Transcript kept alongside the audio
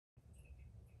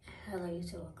Hello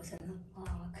YouTube, welcome to the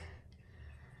vlog.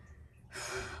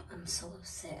 I'm so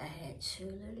upset. I had to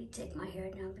literally take my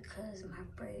hair down because my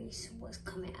braids was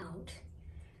coming out.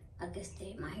 I guess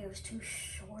my hair was too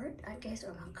short, I guess,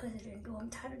 or my cousin didn't do them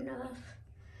tight enough.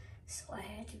 So I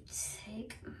had to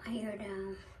take my hair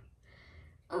down.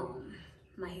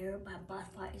 My hair by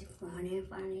Bothfight is growing in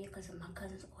finally because of my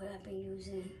cousin's oil I've been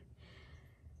using.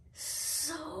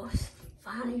 So it's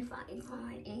finally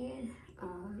growing in. I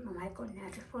might go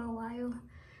natural for a while.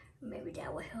 Maybe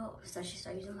that will help. So I should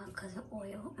start using my cousin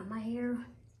oil in my hair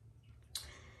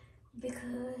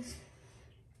because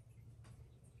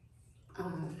I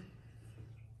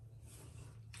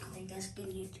think that's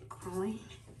getting it growing.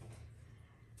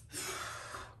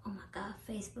 Oh my God,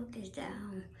 Facebook is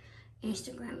down.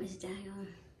 Instagram is down.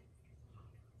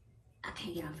 I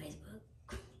can't get on Facebook.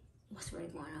 What's really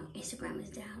going on? Instagram is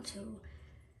down too.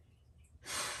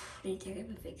 They need to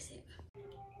even fix it.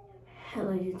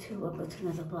 Hello YouTube, welcome to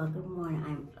another vlog. Good morning.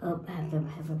 I'm up. I have to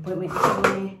have an appointment this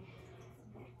morning.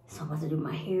 So I'm about to do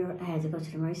my hair. I had to go to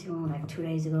the emergency room like 2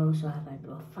 days ago, so I got to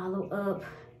do a follow-up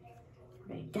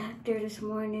with a doctor this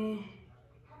morning.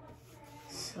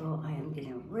 So I am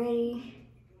getting ready.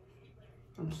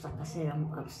 I'm just like I said,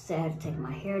 I'm upset to take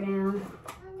my hair down.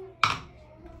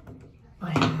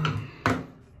 But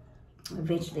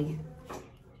eventually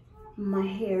my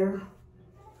hair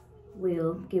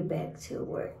will get back to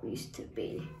where it used to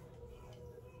be.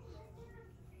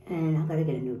 And I gotta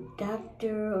get a new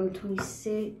doctor on the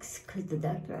 26th because the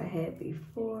doctor I had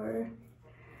before,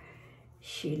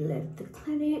 she left the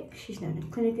clinic. She's not in the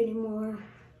clinic anymore.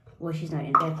 Well, she's not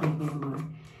in that clinic anymore.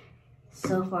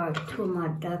 So far, 2 of my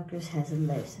doctors has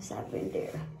left since I've been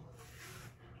there.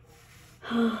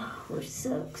 Which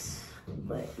sucks.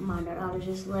 But my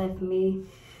neurologist left me.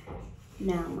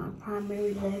 Now my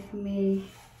primary left me.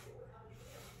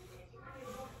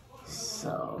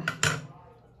 So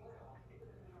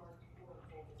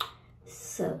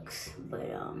sucks, but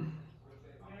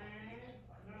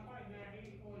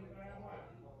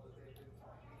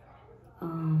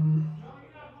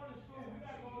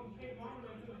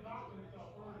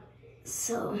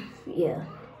so yeah,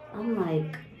 I'm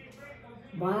like,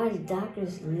 why do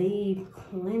doctors leave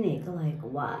clinic? Like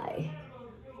why?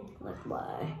 Like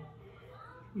why?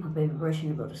 My baby rushing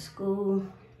to go to school.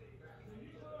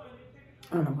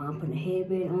 I don't know why I'm putting a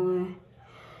headband on.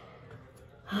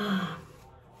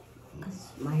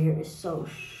 Because my hair is so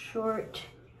short.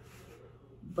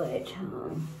 But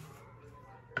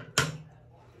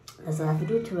that's all I have to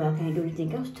do to it. I can't do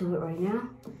anything else to it right now.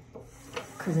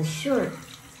 Because it's short.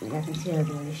 Like I can tell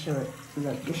that it's short.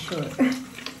 Look, it's short.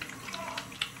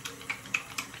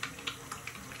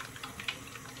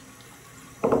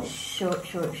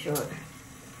 Short.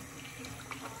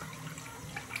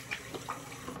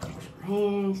 Wash my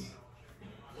hands.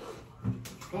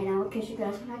 And I will catch you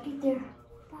guys when I get there.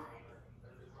 Bye.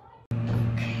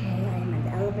 Okay, I am at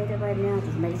the elevator right now.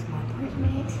 Just made my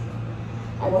appointment.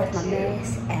 I left my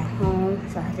mask at home,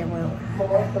 so I had to wear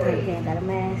again. Got a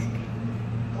mask.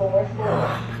 Oh my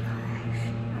gosh,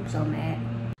 I'm so mad.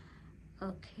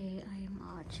 Okay, I am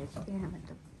all checked in. I'm at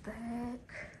the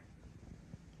back.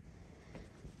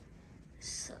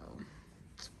 So,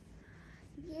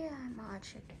 yeah, I'm all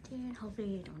checked in.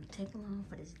 Hopefully it don't take long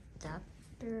for this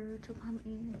doctor to come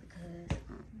in because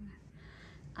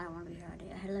I don't want to be here all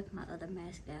day. I had left my other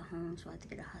mask at home, so I had to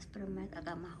get a hospital mask. I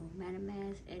got my Humana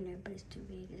mask in there, but it's too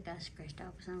big. It got scratched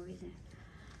out for some reason.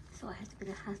 So I had to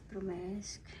get a hospital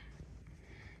mask.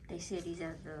 They said these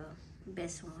are the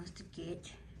best ones to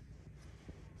get.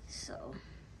 So,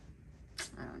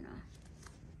 I don't know.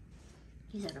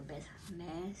 These are the best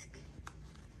masks.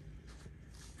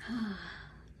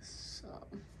 So,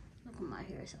 look at my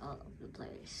hair, it's all over the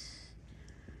place.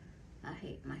 I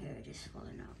hate my hair just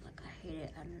falling out. Like, I hate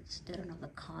it. I still don't know the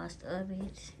cost of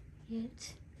it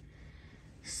yet.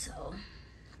 So,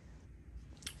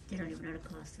 they don't even know the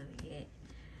cost of it yet.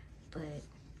 But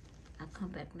I'll come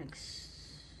back next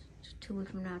 2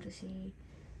 weeks from now to see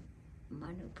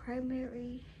my new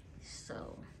primary.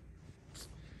 So,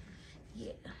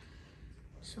 yeah.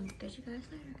 So, I'll catch you guys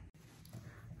later.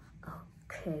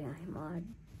 Okay, I'm all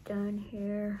done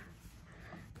here.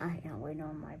 I am waiting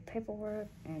on my paperwork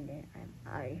and then I'm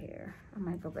out of here. I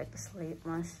might go back to sleep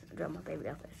once I drop my baby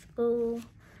off at school.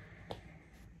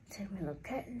 Take me a little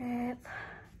cat nap.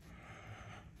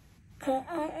 Cause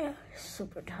I am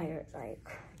super tired, like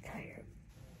tired.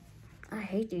 I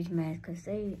hate these masks because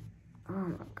they, oh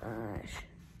my gosh.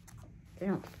 They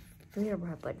don't feel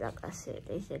right, but like I said,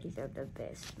 they said these are the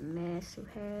best masks to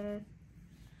have.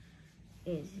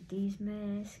 Is these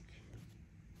masks.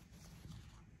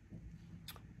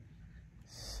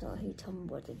 So he told me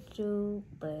what to do,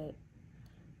 but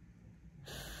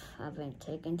I've been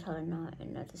taking Tylenol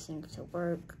and nothing seems to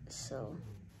work. So,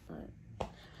 but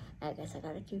I guess I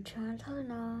gotta keep trying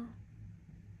Tylenol.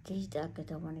 These doctors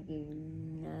don't want to give you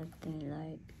nothing,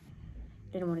 like,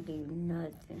 they don't want to give you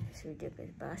nothing. It's ridiculous.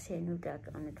 But I see a new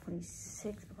doctor on the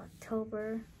 26th of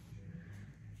October.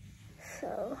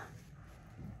 So,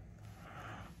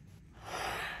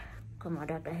 cause my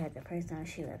doctor had the first time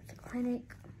she left the clinic.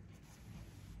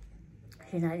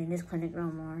 She's not in this clinic no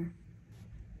more.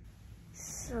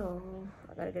 So,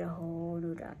 I gotta get a whole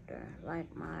new doctor.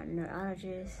 Like my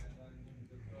neurologist,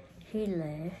 he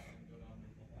left.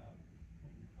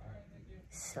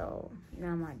 So,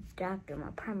 now my doctor,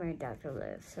 my primary doctor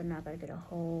left. So now I gotta get a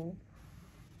whole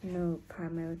new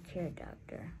primary care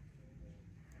doctor.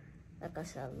 Like I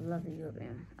said, I love the U of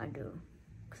M. I do.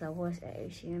 Because I was at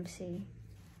HCMC.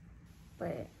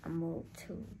 But I moved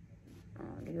to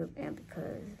the U of M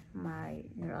because my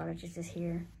neurologist is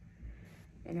here.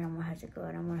 And then I'm gonna have to go,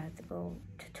 and I'm gonna have to go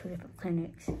to 2 different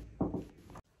clinics.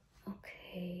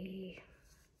 Okay.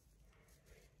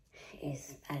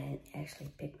 I didn't actually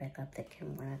pick back up the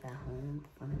camera when I got home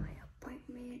from my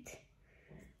appointment.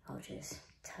 I was just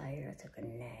tired. I took a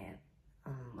nap. I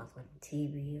was watching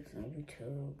TV, I was on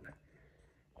YouTube.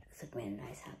 I took me a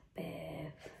nice hot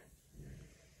bath.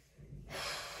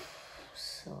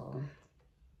 So,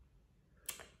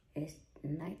 it's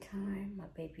nighttime. My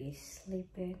baby is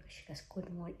sleeping. She got school in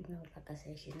the morning. Even though, like I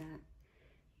said, she's not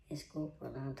in school for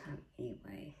a long time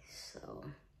anyway. So,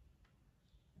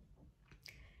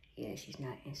 yeah, she's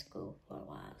not in school for a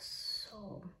while.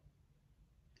 So,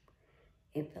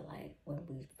 it felt like when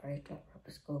we first dropped her up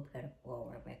at school, we gotta go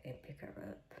right back and pick her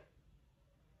up.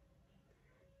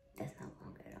 That's not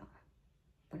long at all.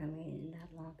 But I mean, not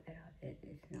long at all.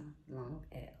 It's not long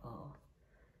at all.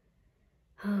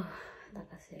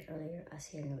 Like I said earlier, I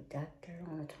see a new doctor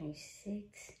on the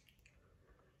 26th.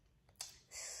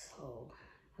 So,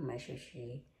 I'll make sure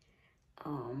she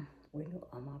renew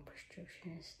all my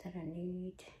prescriptions that I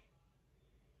need.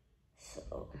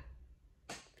 So,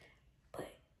 but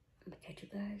I'm gonna catch you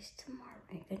guys tomorrow,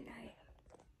 and good night.